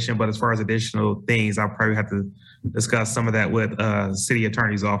Relations Commission, but as far as additional things, I'll probably have to discuss some of that with City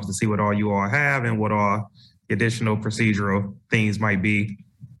Attorney's Office to see what all you all have and what all the additional procedural things might be.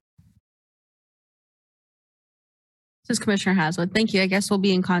 This is Commissioner Haswood. Thank you. I guess we'll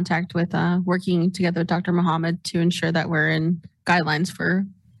be in contact with working together with Dr. Mohammed to ensure that we're in guidelines for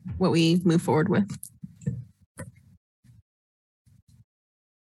what we move forward with.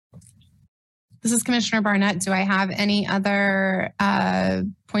 This is Commissioner Barnett. Do I have any other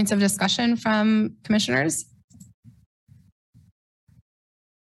points of discussion from commissioners?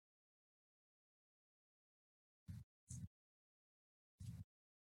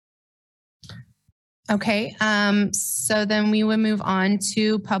 Okay, so then we would move on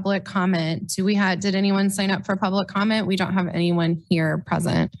to public comment. Did anyone sign up for public comment? We don't have anyone here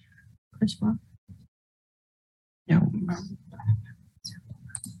present. No.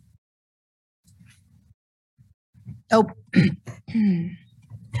 Oh.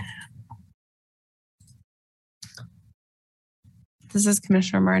 This is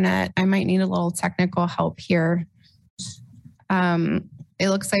Commissioner Barnett. I might need a little technical help here. It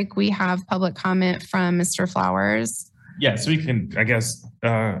looks like we have public comment from Mr. Flowers. Yes, we can, I guess,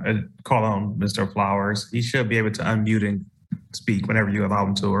 call on Mr. Flowers. He should be able to unmute and speak whenever you allow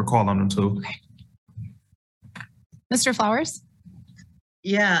him to or call on him to. Okay. Mr. Flowers?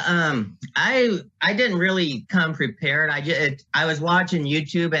 Yeah, I didn't really come prepared. I was watching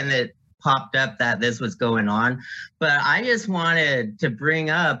YouTube and it popped up that this was going on, but I just wanted to bring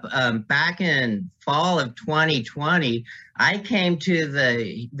up back in fall of 2020, I came to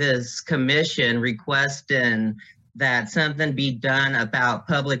this commission requesting that something be done about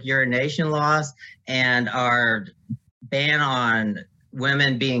public urination laws and our ban on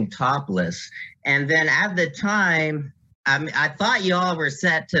women being topless. And then at the time, I thought you all were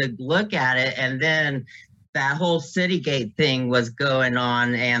set to look at it, and then that whole Citygate thing was going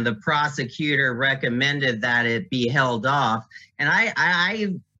on, and the prosecutor recommended that it be held off. And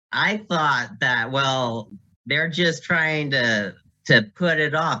I thought that, well, they're just trying to put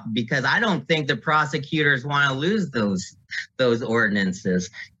it off, because I don't think the prosecutors want to lose those ordinances.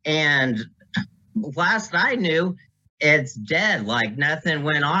 And last I knew, it's dead. Like nothing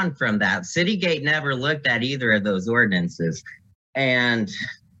went on from that. Citygate never looked at either of those ordinances. And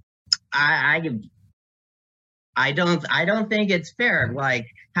I don't think it's fair. Like,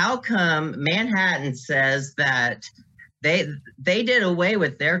 how come Manhattan says that they did away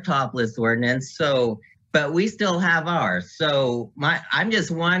with their topless ordinance, but we still have ours. So I'm just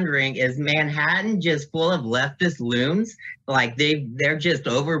wondering, is Manhattan just full of leftist loons? Like they're just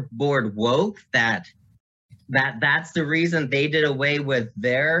overboard woke that's the reason they did away with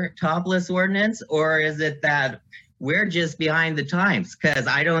their topless ordinance? Or is it that we're just behind the times? Because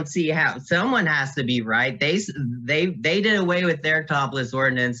I don't see how. Someone has to be right. They did away with their topless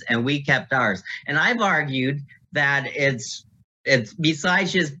ordinance and we kept ours. And I've argued that it's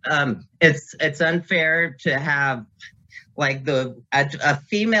besides just it's unfair to have like a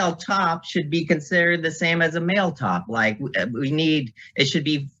female top should be considered the same as a male top. Like it should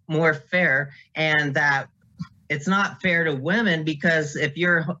be more fair, and that it's not fair to women, because if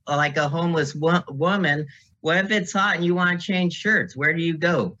you're like a homeless woman, what if it's hot and you want to change shirts? Where do you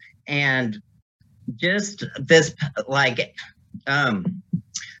go? And just this, like a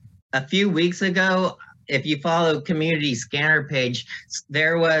few weeks ago, if you follow community scanner page,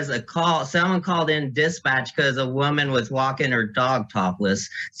 there was a call, someone called in dispatch because a woman was walking her dog topless.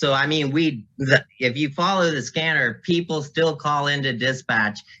 So, I mean, if you follow the scanner, people still call into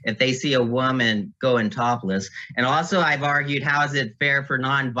dispatch if they see a woman going topless. And also I've argued, how is it fair for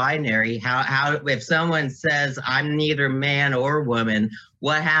non-binary? How if someone says I'm neither man or woman,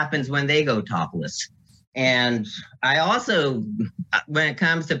 what happens when they go topless? And I also, when it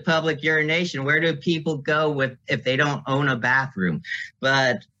comes to public urination, where do people go if they don't own a bathroom?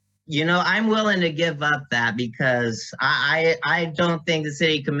 But, you know, I'm willing to give up that, because I don't think the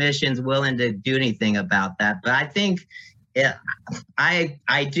city commission's willing to do anything about that. But I think,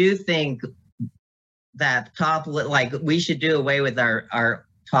 I do think that like we should do away with our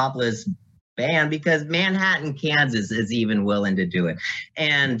topless ban, because Manhattan, Kansas is even willing to do it.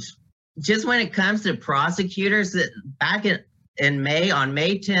 And just when it comes to prosecutors, back in May, on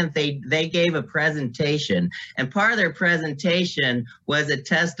May 10th, they gave a presentation, and part of their presentation was a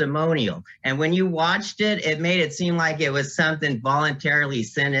testimonial. And when you watched it, it made it seem like it was something voluntarily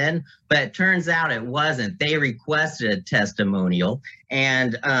sent in, but it turns out it wasn't. They requested a testimonial.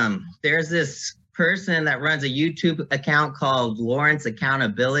 And there's this person that runs a YouTube account called Lawrence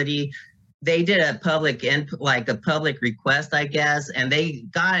Accountability. They did a public request, I guess, and they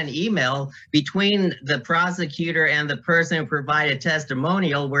got an email between the prosecutor and the person who provided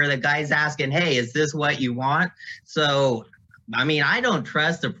testimonial where the guy's asking, hey, is this what you want? So, I mean, I don't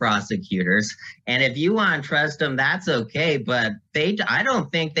trust the prosecutors, and if you want to trust them, that's okay, but I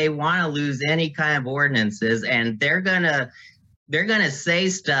don't think they want to lose any kind of ordinances, and they're gonna say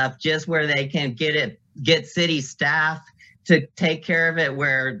stuff just where they can get city staff to take care of it,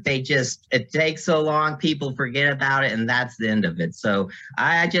 where it takes so long, people forget about it, and that's the end of it. So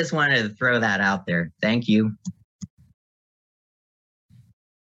I just wanted to throw that out there. Thank you.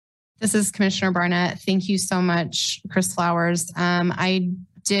 This is Commissioner Barnett. Thank you so much, Chris Flowers.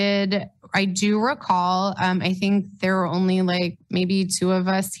 I do recall, I think there were only like maybe two of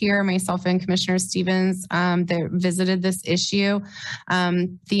us here, myself and Commissioner Stevens, that visited this issue.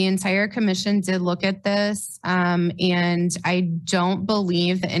 The entire commission did look at this, and I don't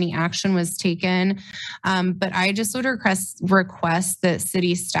believe that any action was taken. But I just would request that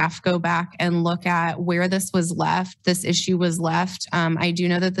city staff go back and look at where this issue was left. I do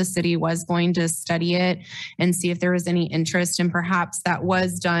know that the city was going to study it and see if there was any interest, and perhaps that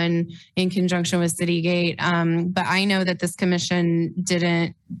was done in conjunction with Citygate. But I know that this commission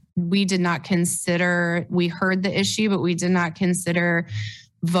we did not consider, we heard the issue, but we did not consider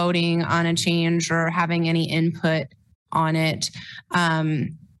voting on a change or having any input on it.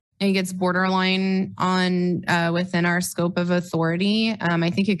 It gets borderline on within our scope of authority.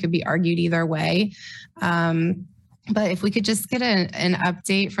 I think it could be argued either way. But if we could just get an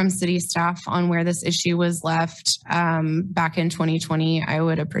update from city staff on where this issue was left back in 2020, I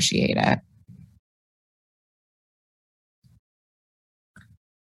would appreciate it.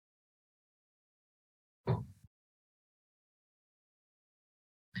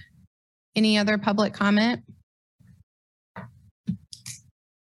 Any other public comment?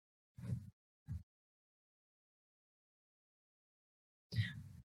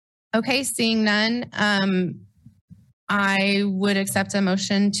 Okay, seeing none. I would accept a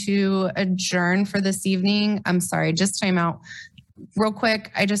motion to adjourn for this evening. I'm sorry, just time out. Real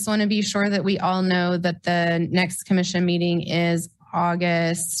quick, I just want to be sure that we all know that the next commission meeting is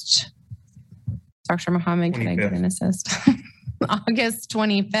August. Dr. Muhammad, can I get an assist? August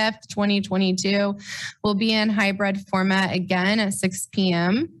 25th, 2022. We'll be in hybrid format again at 6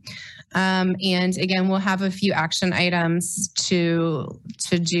 p.m. And again, we'll have a few action items to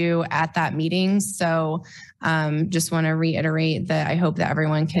do at that meeting. So just want to reiterate that I hope that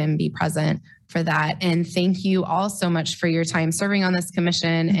everyone can be present for that. And thank you all so much for your time serving on this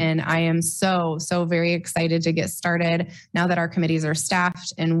commission. And I am so very excited to get started now that our committees are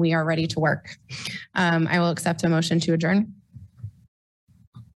staffed and we are ready to work. I will accept a motion to adjourn.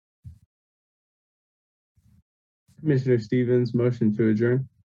 Commissioner Stevens, motion to adjourn.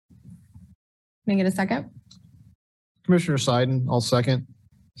 Can I get a second? Commissioner Seiden, I'll second.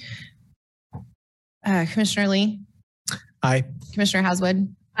 Commissioner Lee? Aye. Commissioner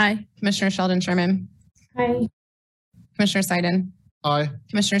Haswood? Aye. Commissioner Sheldon Sherman? Aye. Commissioner Seiden? Aye.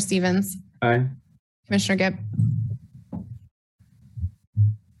 Commissioner Stevens? Aye. Commissioner Gibb?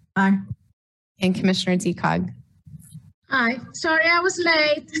 Aye. And Commissioner Decog? Aye. Sorry, I was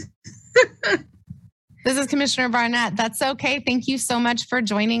late. This is Commissioner Barnett. That's okay. Thank you so much for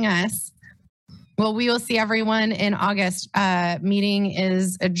joining us. Well, we will see everyone in August. Meeting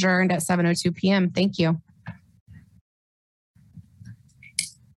is adjourned at 7:02 p.m. Thank you.